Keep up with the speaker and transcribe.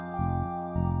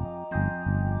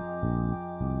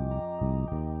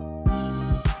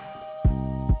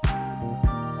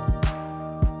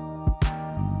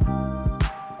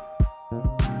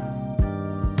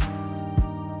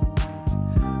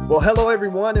Well, hello,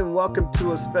 everyone, and welcome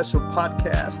to a special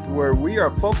podcast where we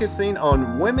are focusing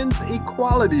on Women's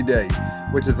Equality Day,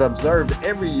 which is observed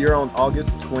every year on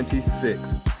August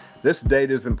 26th. This date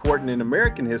is important in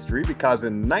American history because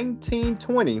in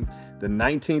 1920, the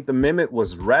 19th Amendment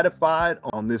was ratified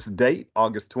on this date,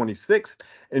 August 26th,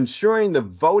 ensuring the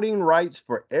voting rights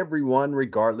for everyone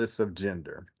regardless of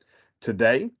gender.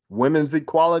 Today, Women's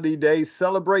Equality Day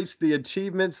celebrates the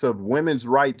achievements of women's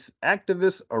rights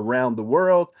activists around the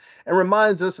world and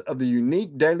reminds us of the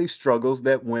unique daily struggles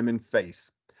that women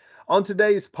face. On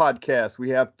today's podcast,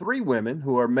 we have three women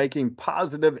who are making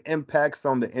positive impacts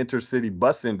on the intercity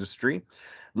bus industry.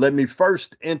 Let me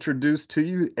first introduce to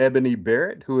you Ebony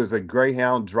Barrett, who is a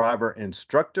Greyhound driver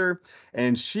instructor,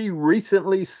 and she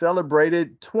recently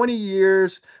celebrated 20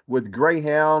 years with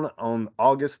Greyhound on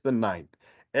August the 9th.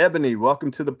 Ebony,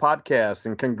 welcome to the podcast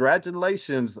and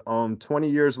congratulations on 20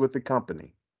 years with the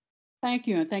company. Thank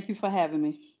you, and thank you for having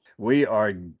me. We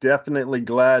are definitely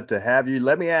glad to have you.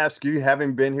 Let me ask you,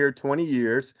 having been here 20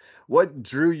 years, what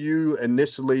drew you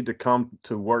initially to come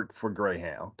to work for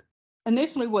Greyhound?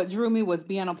 Initially, what drew me was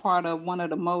being a part of one of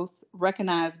the most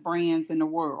recognized brands in the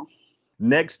world.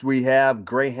 Next, we have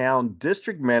Greyhound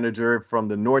District Manager from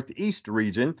the Northeast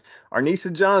region,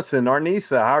 Arnisa Johnson.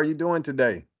 Arnisa, how are you doing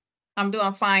today? I'm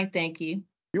doing fine, thank you.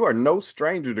 You are no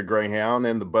stranger to Greyhound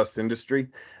and the bus industry.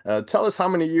 Tell us how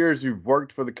many years you've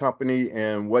worked for the company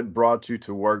and what brought you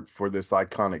to work for this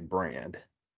iconic brand.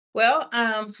 Well,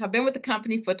 I've been with the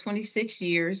company for 26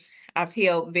 years. I've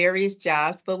held various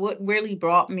jobs, but what really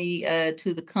brought me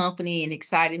to the company and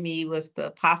excited me was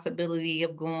the possibility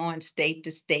of going state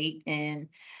to state and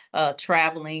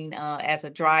traveling as a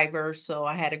driver. So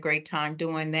I had a great time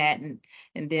doing that, and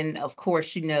then of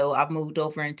course, I've moved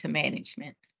over into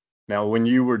management. Now, when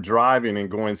you were driving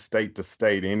and going state to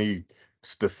state, any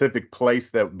specific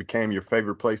place that became your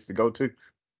favorite place to go to?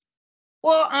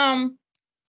 Well,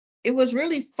 it was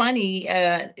really funny.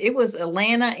 It was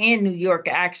Atlanta and New York,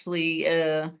 actually.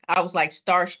 I was like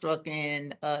starstruck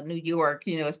in New York.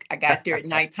 I got there at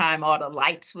nighttime, all the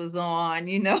lights was on.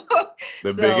 The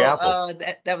Big So Apple.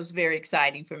 that was very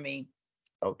exciting for me.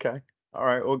 Okay. All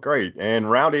right. Well, great. And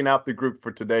rounding out the group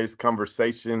for today's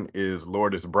conversation is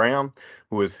Lourdes Brown,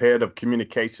 who is head of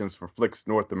communications for Flix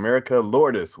North America.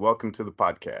 Lourdes, welcome to the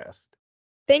podcast.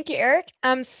 Thank you, Eric.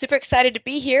 I'm super excited to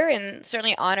be here and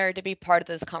certainly honored to be part of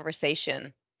this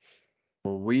conversation.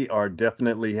 Well, we are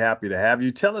definitely happy to have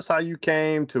you. Tell us how you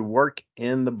came to work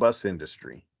in the bus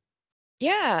industry.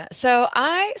 Yeah, so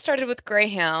I started with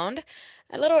Greyhound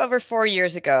a little over 4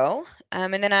 years ago,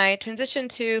 and then I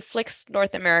transitioned to Flix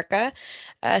North America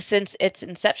since its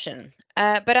inception.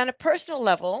 But on a personal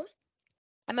level,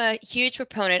 I'm a huge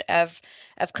proponent of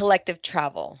collective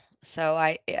travel. So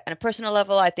on a personal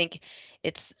level, I think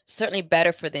it's certainly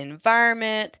better for the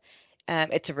environment.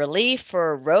 It's a relief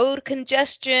for road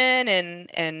congestion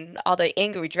and all the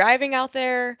angry driving out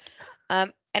there.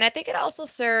 And I think it also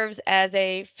serves as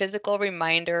a physical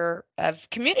reminder of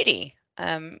community.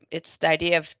 It's the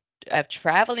idea of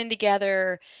traveling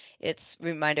together. It's a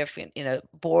reminder of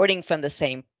boarding from the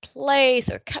same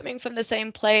place or coming from the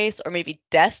same place or maybe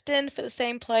destined for the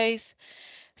same place.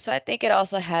 So I think it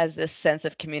also has this sense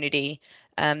of community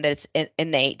that's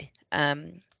innate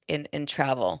in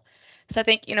travel. So I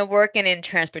think working in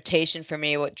transportation for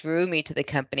me, what drew me to the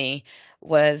company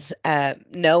was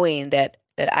knowing that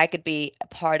I could be a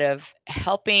part of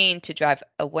helping to drive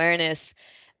awareness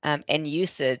and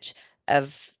usage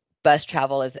of bus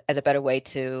travel as a better way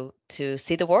to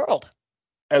see the world.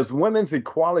 As Women's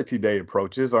Equality Day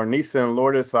approaches, Arnisa and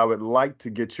Lourdes, I would like to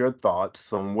get your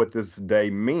thoughts on what this day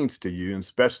means to you, and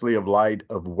especially of light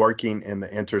of working in the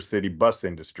intercity bus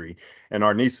industry. And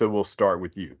Arnisa, we'll start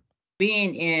with you.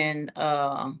 Being in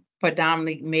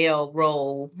predominantly male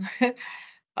role,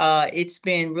 it's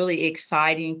been really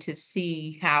exciting to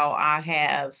see how I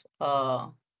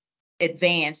have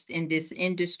advanced in this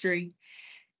industry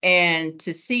and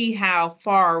to see how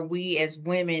far we as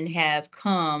women have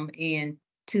come into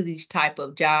these type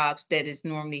of jobs that is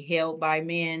normally held by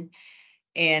men.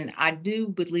 And I do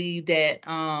believe that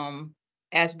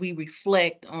as we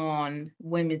reflect on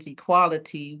women's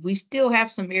equality, we still have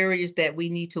some areas that we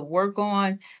need to work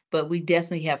on, but we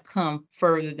definitely have come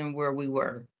further than where we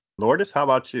were. Lourdes, how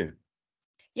about you?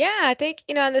 Yeah, I think,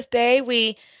 on this day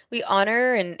we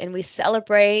honor and we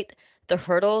celebrate the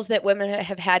hurdles that women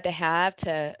have had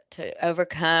to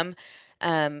overcome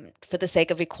for the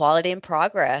sake of equality and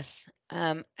progress.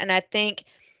 And I think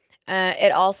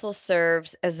it also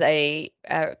serves as a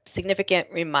significant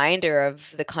reminder of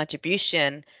the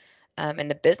contribution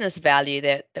and the business value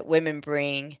that women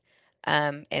bring,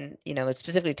 and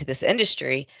specifically to this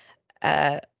industry,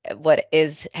 what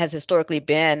has historically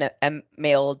been a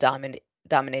male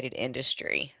dominated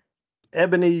industry.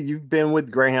 Ebony, you've been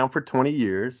with Greyhound for 20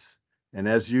 years. And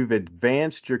as you've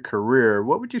advanced your career,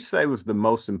 what would you say was the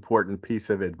most important piece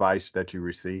of advice that you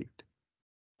received?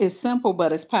 It's simple,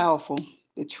 but it's powerful.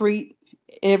 To treat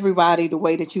everybody the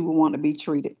way that you would want to be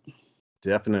treated.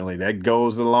 Definitely. That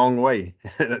goes a long way.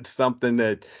 That's something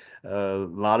that a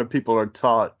lot of people are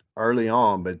taught early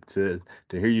on, but to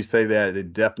hear you say that,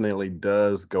 it definitely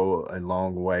does go a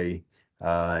long way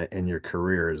in your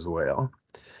career as well.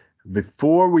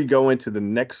 Before we go into the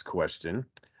next question,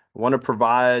 I want to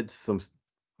provide some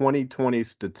 2020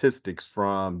 statistics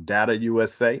from Data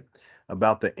USA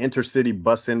about the intercity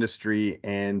bus industry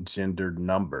and gender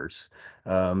numbers.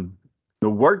 Um, the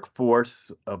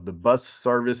workforce of the bus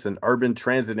service and urban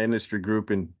transit industry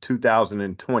group in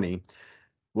 2020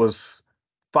 was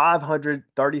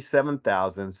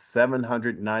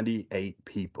 537,798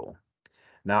 people.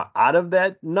 Now, out of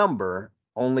that number,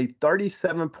 only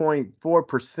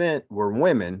 37.4% were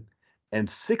women and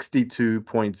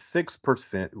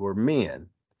 62.6% were men.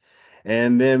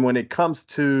 And then when it comes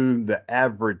to the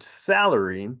average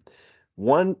salary,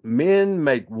 men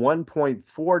make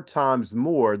 1.4 times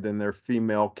more than their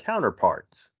female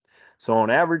counterparts. So on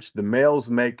average, the males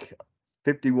make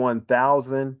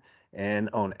 51,000, and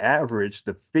on average,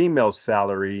 the female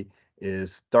salary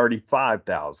is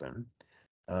 35,000.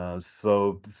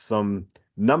 So some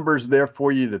numbers there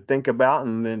for you to think about,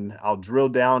 and then I'll drill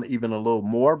down even a little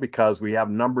more because we have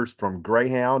numbers from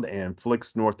Greyhound and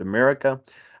Flix North America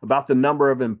about the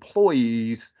number of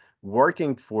employees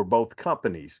working for both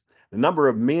companies. The number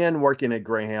of men working at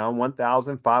Greyhound,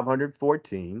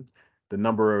 1,514. The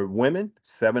number of women,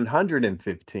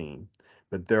 715.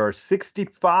 But there are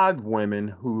 65 women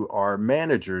who are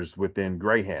managers within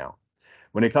Greyhound.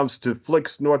 When it comes to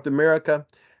Flix North America,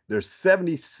 there's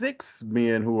 76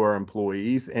 men who are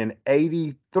employees and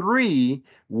 83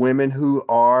 women who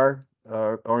are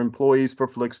employees for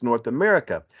Flix North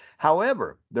America.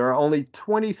 However, there are only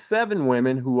 27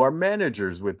 women who are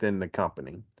managers within the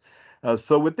company.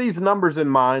 So with these numbers in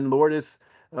mind, Lourdes,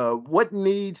 what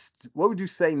would you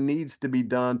say needs to be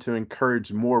done to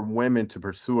encourage more women to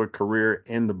pursue a career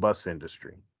in the bus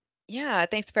industry? Yeah,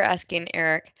 thanks for asking,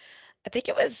 Eric. I think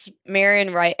it was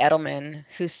Marion Wright Edelman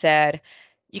who said,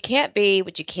 "You can't be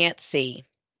what you can't see."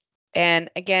 And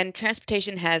again,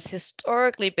 transportation has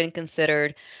historically been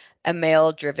considered a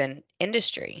male driven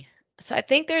industry. So I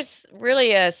think there's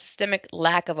really a systemic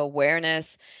lack of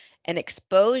awareness and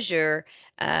exposure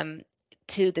um,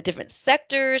 to the different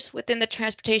sectors within the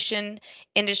transportation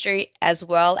industry, as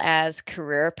well as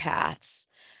career paths.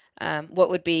 What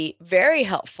would be very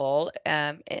helpful,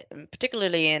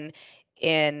 particularly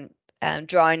in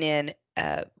drawing in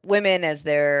women as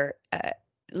they're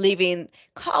leaving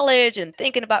college and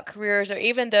thinking about careers, or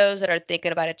even those that are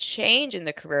thinking about a change in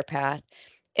the career path,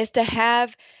 is to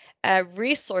have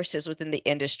resources within the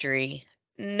industry,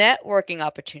 networking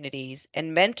opportunities,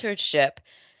 and mentorship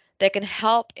that can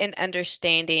help in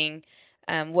understanding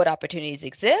what opportunities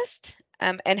exist,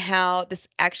 and how this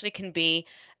actually can be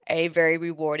a very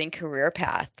rewarding career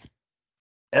path.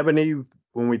 Ebony,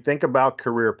 when we think about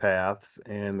career paths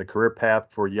and the career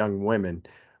path for young women,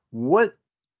 what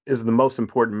is the most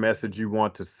important message you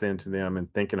want to send to them in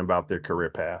thinking about their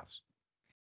career paths?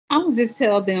 I would just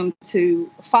tell them to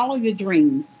follow your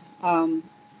dreams, and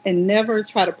never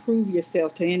try to prove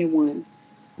yourself to anyone.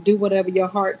 Do whatever your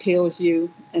heart tells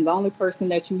you, and the only person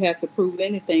that you have to prove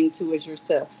anything to is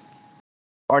yourself.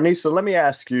 Arnisa, let me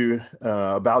ask you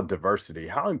about diversity.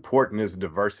 How important is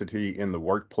diversity in the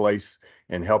workplace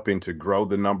in helping to grow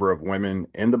the number of women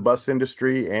in the bus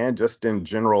industry and just in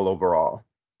general overall?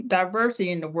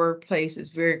 Diversity in the workplace is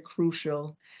very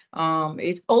crucial.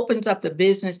 It opens up the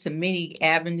business to many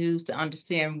avenues to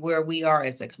understand where we are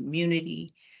as a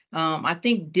community. I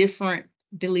think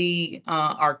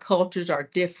our cultures are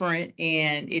different,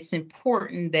 and it's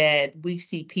important that we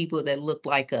see people that look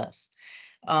like us.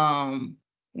 Um,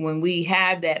 when we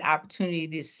have that opportunity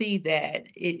to see that,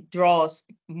 it draws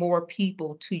more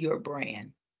people to your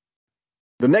brand.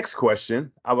 The next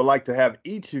question I would like to have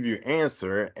each of you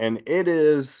answer, and it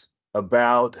is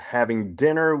about having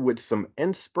dinner with some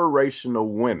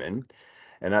inspirational women.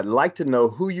 And I'd like to know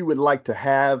who you would like to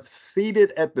have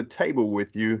seated at the table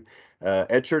with you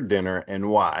at your dinner and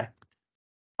why.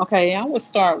 Okay, I would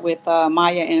start with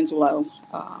Maya Angelou.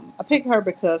 I pick her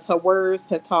because her words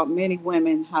have taught many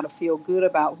women how to feel good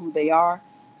about who they are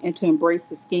and to embrace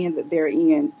the skin that they're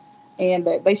in, and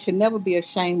that they should never be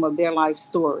ashamed of their life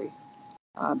story.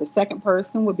 The second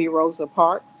person would be Rosa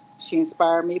Parks. She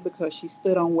inspired me because she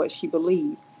stood on what she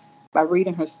believed. By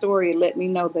reading her story, it let me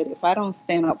know that if I don't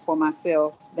stand up for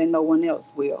myself, then no one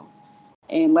else will.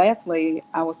 And lastly,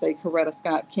 I would say Coretta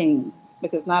Scott King,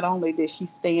 because not only did she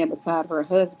stand beside her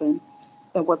husband,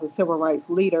 that was a civil rights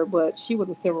leader, but she was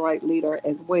a civil rights leader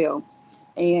as well.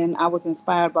 And I was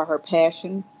inspired by her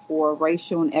passion for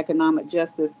racial and economic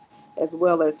justice, as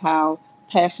well as how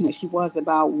passionate she was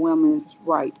about women's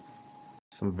rights.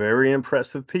 Some very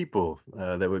impressive people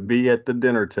that would be at the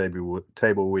dinner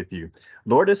table with you.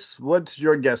 Lourdes, what's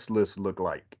your guest list look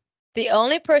like? The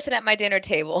only person at my dinner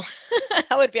table,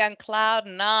 I would be on cloud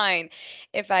nine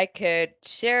if I could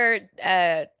share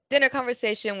a dinner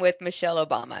conversation with Michelle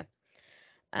Obama.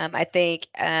 I think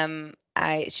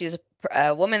she's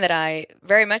a woman that I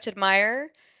very much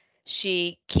admire.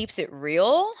 She keeps it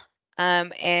real,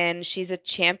 and she's a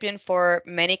champion for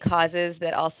many causes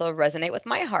that also resonate with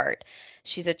my heart.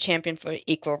 She's a champion for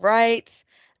equal rights,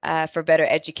 for better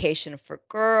education for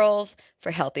girls,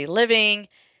 for healthy living.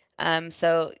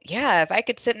 So yeah, if I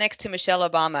could sit next to Michelle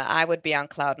Obama, I would be on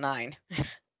cloud nine.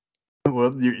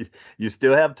 Well, you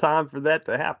still have time for that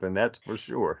to happen. That's for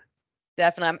sure.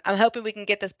 Definitely. I'm hoping we can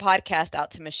get this podcast out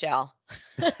to Michelle.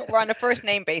 We're on a first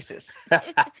name basis.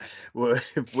 Well,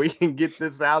 if we can get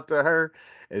this out to her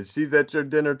and she's at your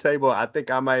dinner table, I think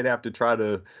I might have to try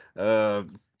to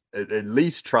at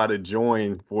least try to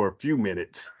join for a few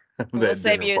minutes. We'll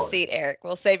save you a seat, Eric.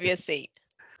 We'll save you a seat.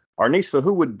 Arnisa,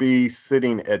 who would be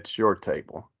sitting at your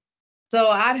table?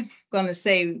 So I'm going to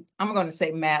say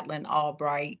Madeleine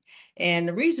Albright. And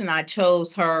the reason I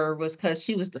chose her was because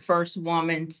she was the first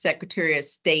woman Secretary of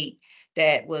State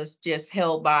that was just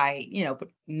held by,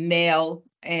 male.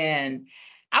 And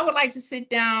I would like to sit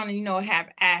down and, have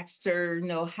asked her,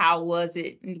 how was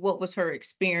it? And what was her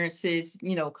experiences,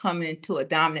 coming into a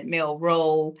dominant male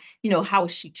role? How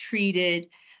was she treated?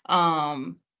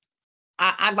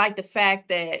 I like the fact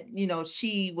that,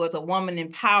 she was a woman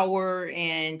in power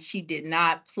and she did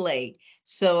not play.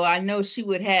 So I know she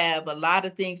would have a lot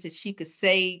of things that she could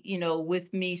say,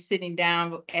 with me sitting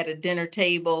down at a dinner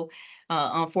table.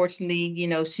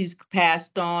 Unfortunately, she's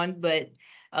passed on, but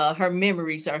her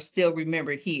memories are still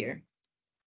remembered here.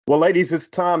 Well, ladies, it's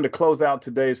time to close out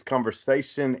today's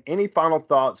conversation. Any final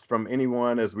thoughts from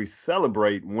anyone as we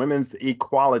celebrate Women's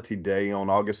Equality Day on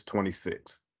August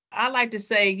 26th? I like to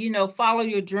say, follow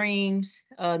your dreams,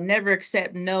 never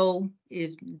accept no.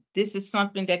 If this is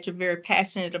something that you're very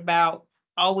passionate about,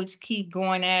 always keep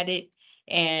going at it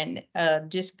and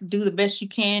just do the best you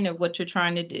can at what you're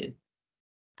trying to do.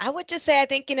 I would just say, I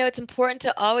think, it's important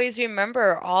to always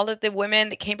remember all of the women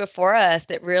that came before us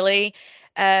that really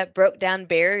broke down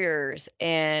barriers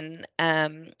and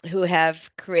who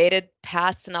have created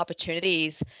paths and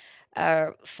opportunities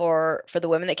for the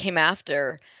women that came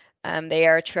after. They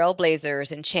are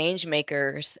trailblazers and change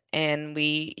makers, and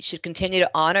we should continue to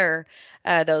honor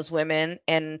those women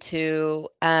and to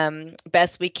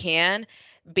best we can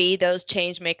be those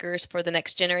change makers for the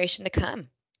next generation to come.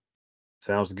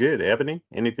 Sounds good. Ebony,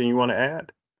 anything you want to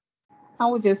add? I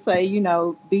would just say,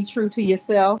 be true to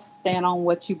yourself, stand on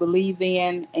what you believe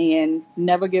in, and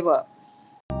never give up.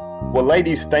 Well,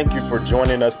 ladies, thank you for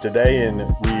joining us today, and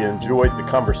we enjoyed the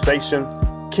conversation.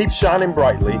 Keep shining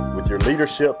brightly with your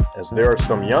leadership, as there are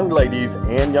some young ladies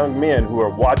and young men who are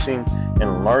watching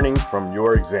and learning from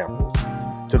your examples.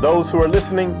 To those who are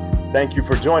listening, thank you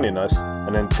for joining us,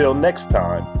 and until next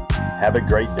time, have a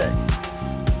great day.